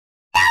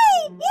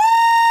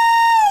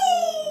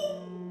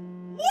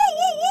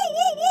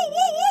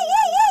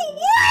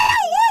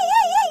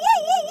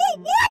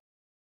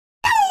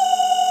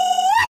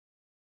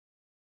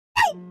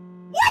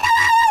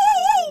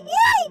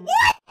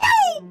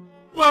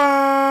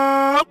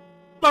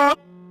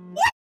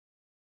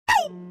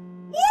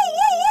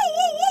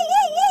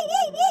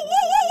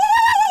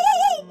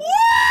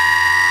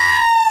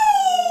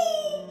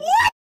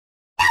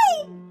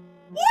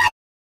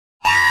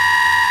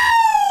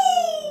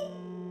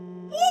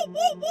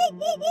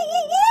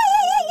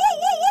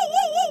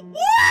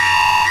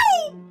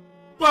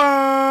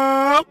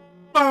Bye.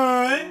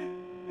 Bye.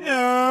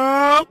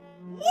 Yeah.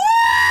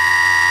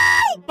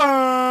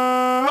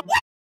 Bye.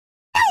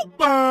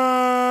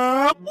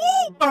 Bye.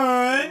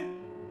 Bye.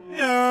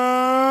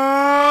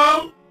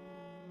 Yeah.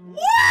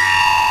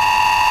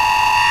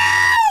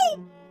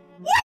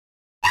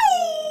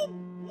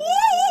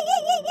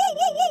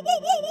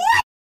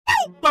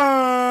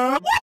 Bye.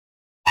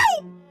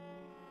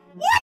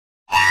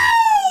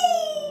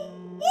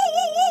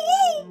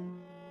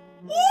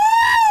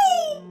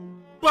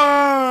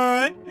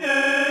 Bye.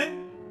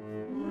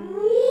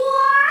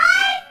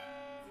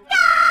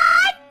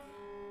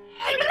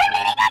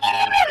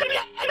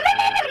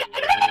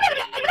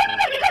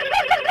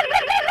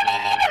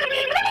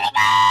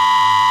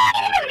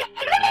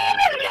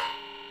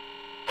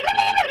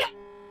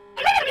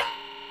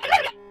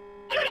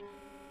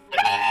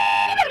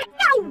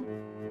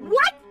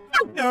 What?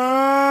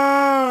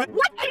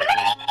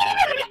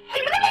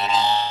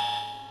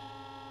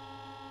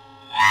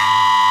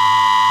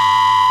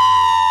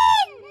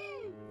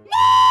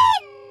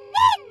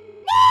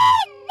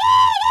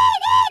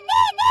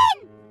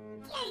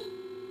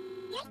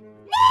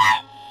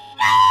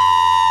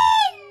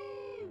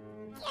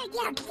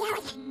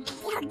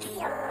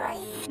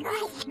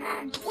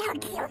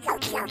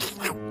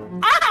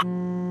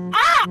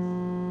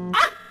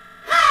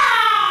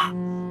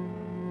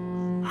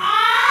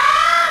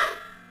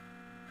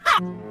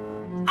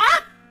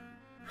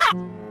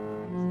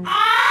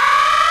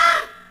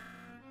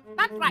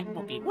 That's right,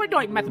 Mookie. We're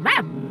doing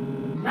mathematics.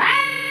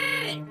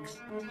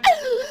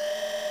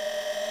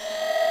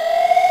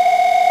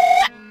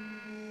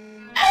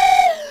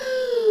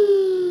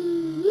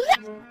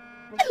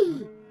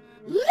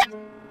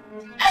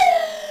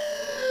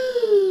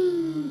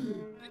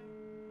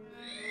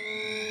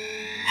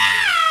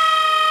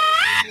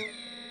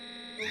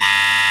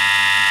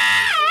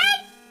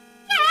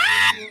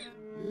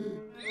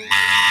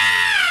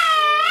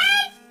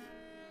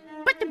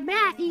 But the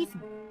math is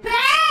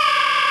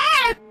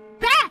bad.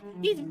 Bad.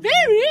 It's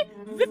very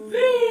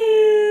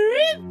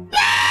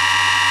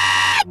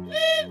bad.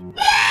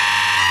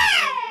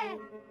 Bad.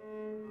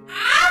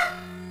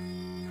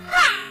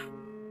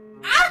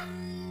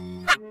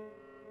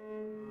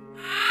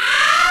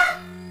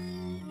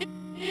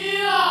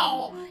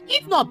 Ew.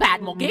 It's not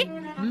bad, Mookie.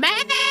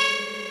 Math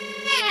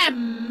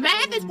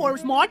is for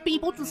smart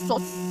people to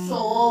solve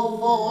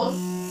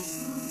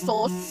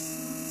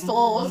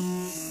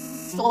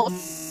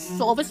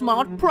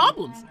smart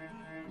problems.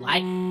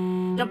 Like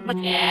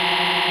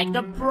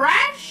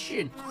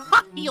depression.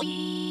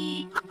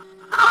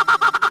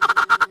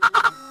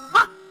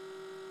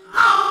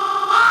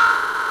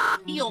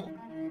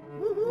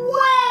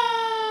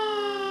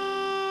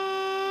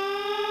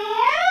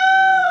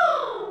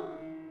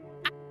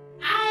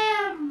 I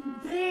am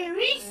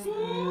very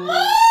smart.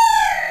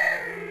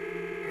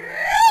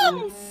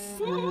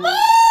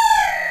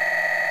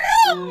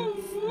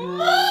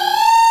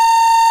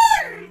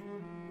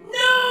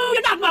 No,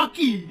 you're not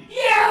lucky.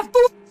 Yeah,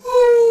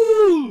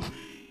 fool.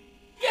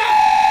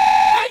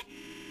 Yeah,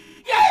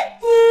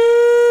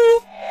 fool.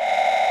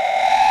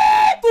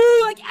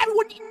 Fool like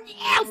everyone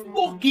else,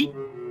 Mookie.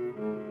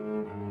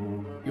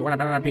 You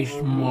wanna be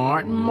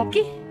smart,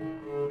 Mookie?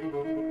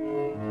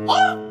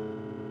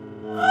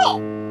 Oh,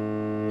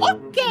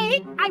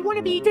 okay. I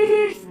wanna be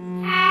just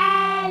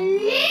a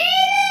little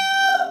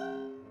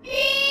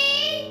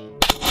bit.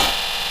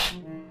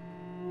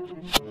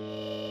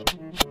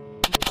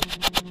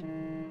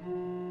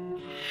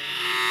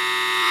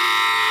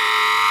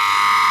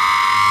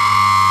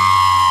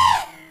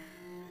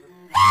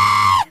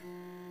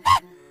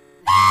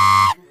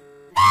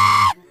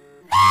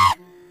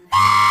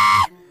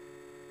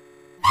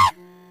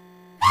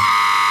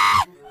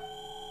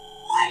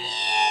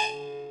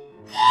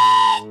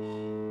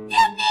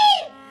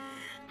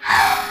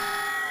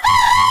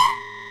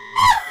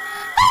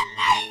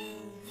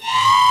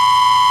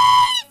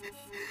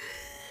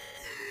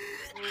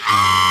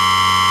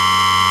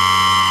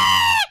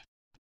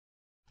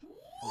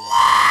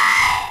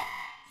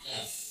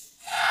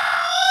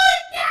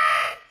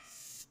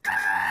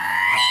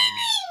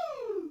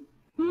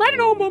 I don't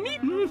know, Mommy.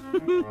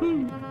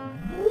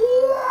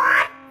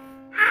 What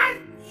are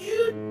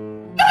you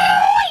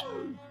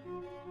doing?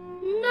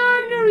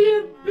 None of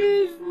your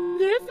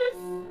business.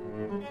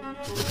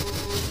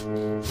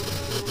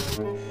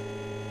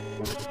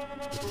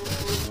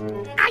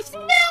 I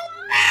smell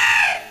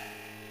meth!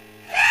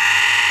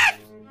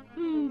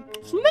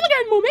 Smell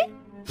again, Mommy.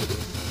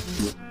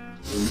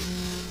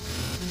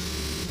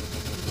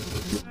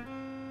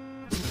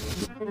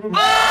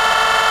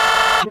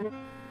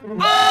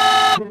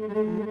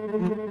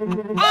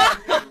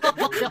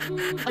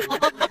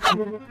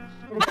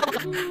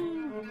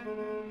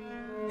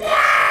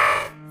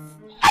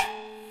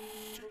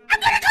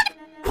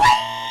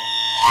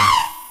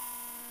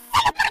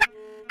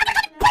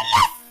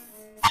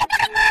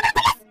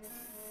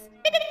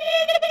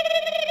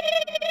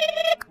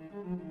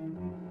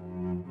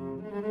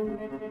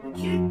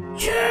 You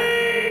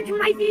turned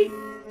my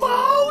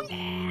phone.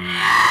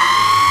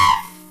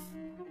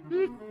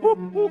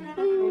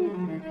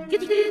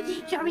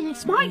 You're really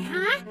smart,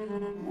 huh?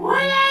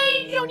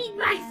 Why you need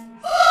my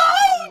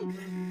phone?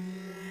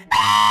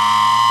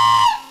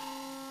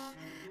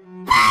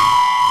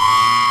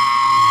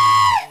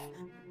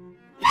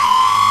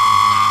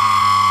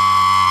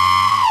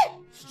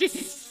 Just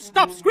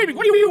stop screaming.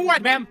 What do you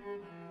want, ma'am?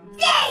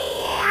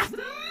 Yeah!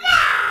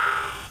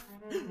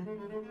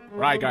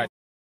 Right, guys.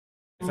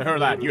 I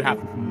heard that you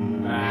have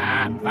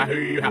math. I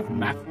heard you have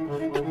math.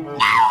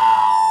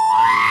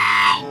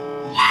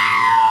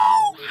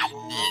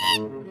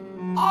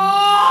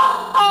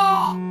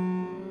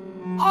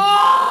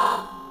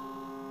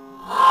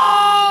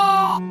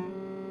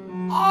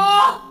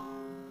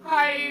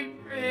 I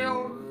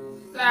feel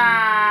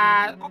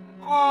sad.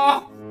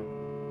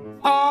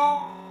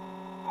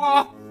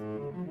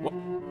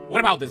 What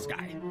about this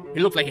guy? He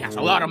looks like he has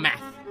a lot of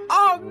math.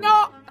 Oh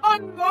no! Oh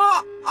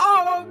no!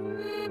 Oh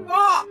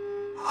no!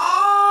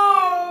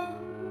 Oh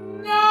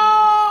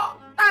no!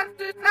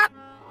 That's not.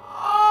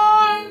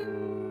 Oh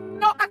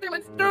no! That's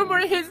even Sturmer.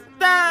 He's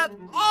dead.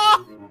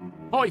 Oh!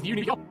 Oh, if you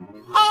need help.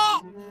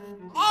 Oh!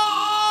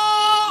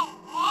 Oh!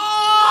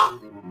 Oh!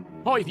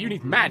 Oh, if you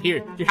need math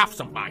here, you have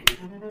some mine.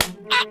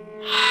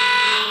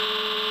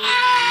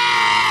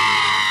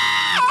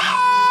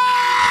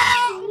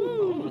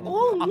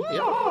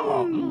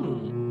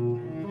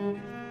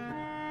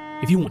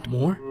 If you want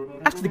more,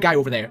 ask the guy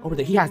over there. Over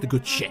there, he has the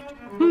good shit.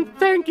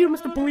 Thank you,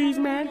 Mr.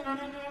 Policeman.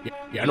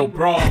 Yeah, no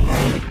problem.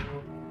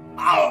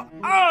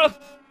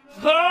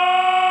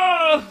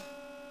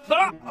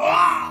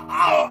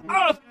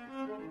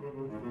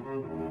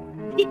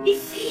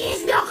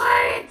 He's not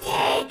gonna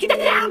take you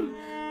down.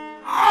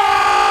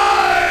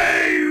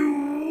 I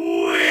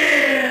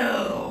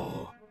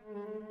will.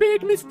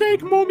 Big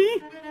mistake,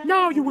 mommy.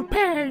 Now you will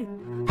pay.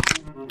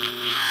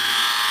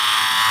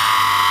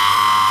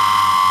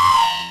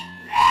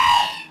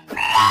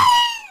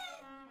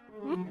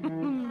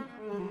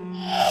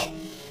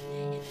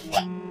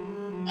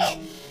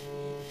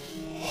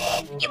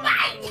 You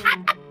might have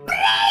a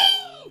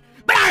brain,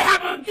 but I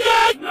have a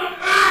gun.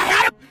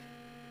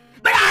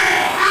 But I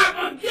have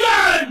a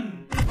gun.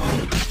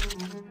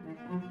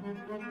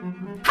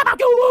 How about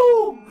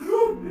you,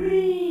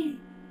 Ruby?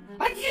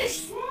 Are you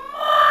smart?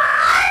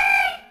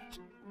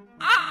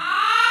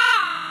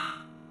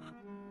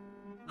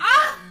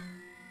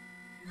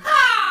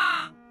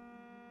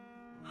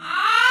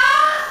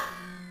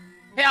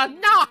 Hell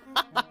no.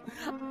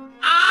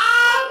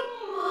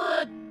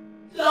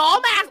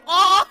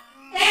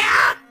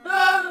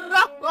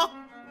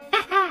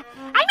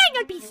 I might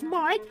not be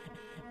smart,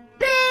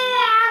 but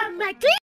I'm a